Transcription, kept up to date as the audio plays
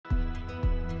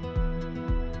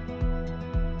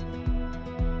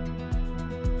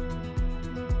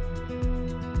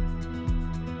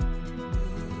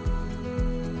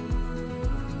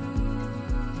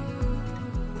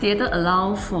Theatre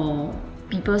allows for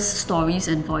people's stories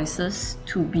and voices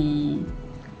to be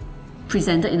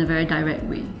presented in a very direct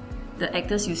way. The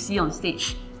actors you see on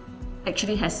stage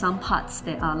actually has some parts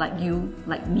that are like you,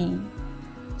 like me.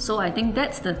 So I think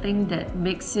that's the thing that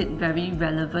makes it very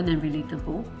relevant and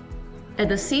relatable. At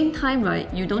the same time,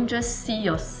 right, you don't just see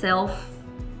yourself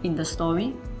in the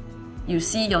story, you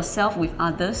see yourself with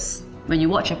others. When you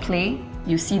watch a play,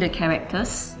 you see the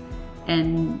characters,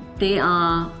 and they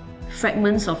are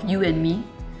fragments of you and me.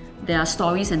 Their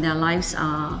stories and their lives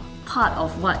are part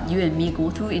of what you and me go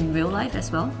through in real life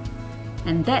as well.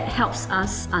 And that helps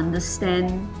us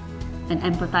understand and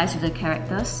empathize with the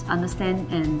characters,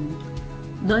 understand and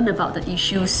learn about the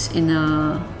issues in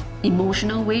an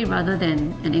emotional way rather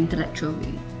than an intellectual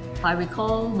way. I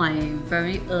recall my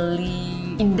very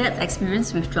early in-depth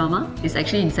experience with drama is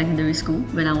actually in secondary school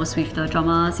when I was with the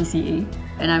drama CCA.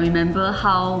 And I remember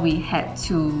how we had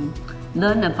to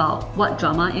learn about what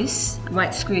drama is,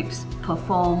 write scripts,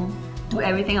 perform, do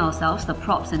everything ourselves, the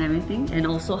props and everything, and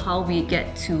also how we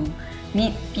get to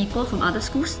meet people from other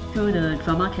schools through the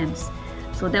drama camps.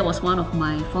 So that was one of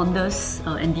my fondest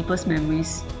and deepest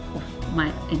memories of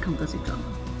my encounters with drama.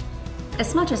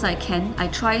 As much as I can, I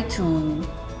try to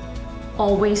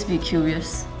always be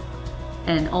curious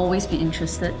and always be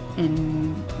interested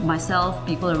in myself,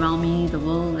 people around me, the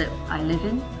world that I live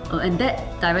in. And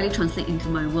that directly translates into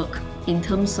my work in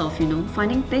terms of,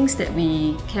 finding things that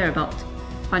we care about,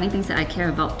 finding things that I care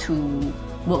about to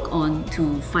work on,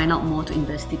 to find out more, to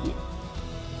investigate.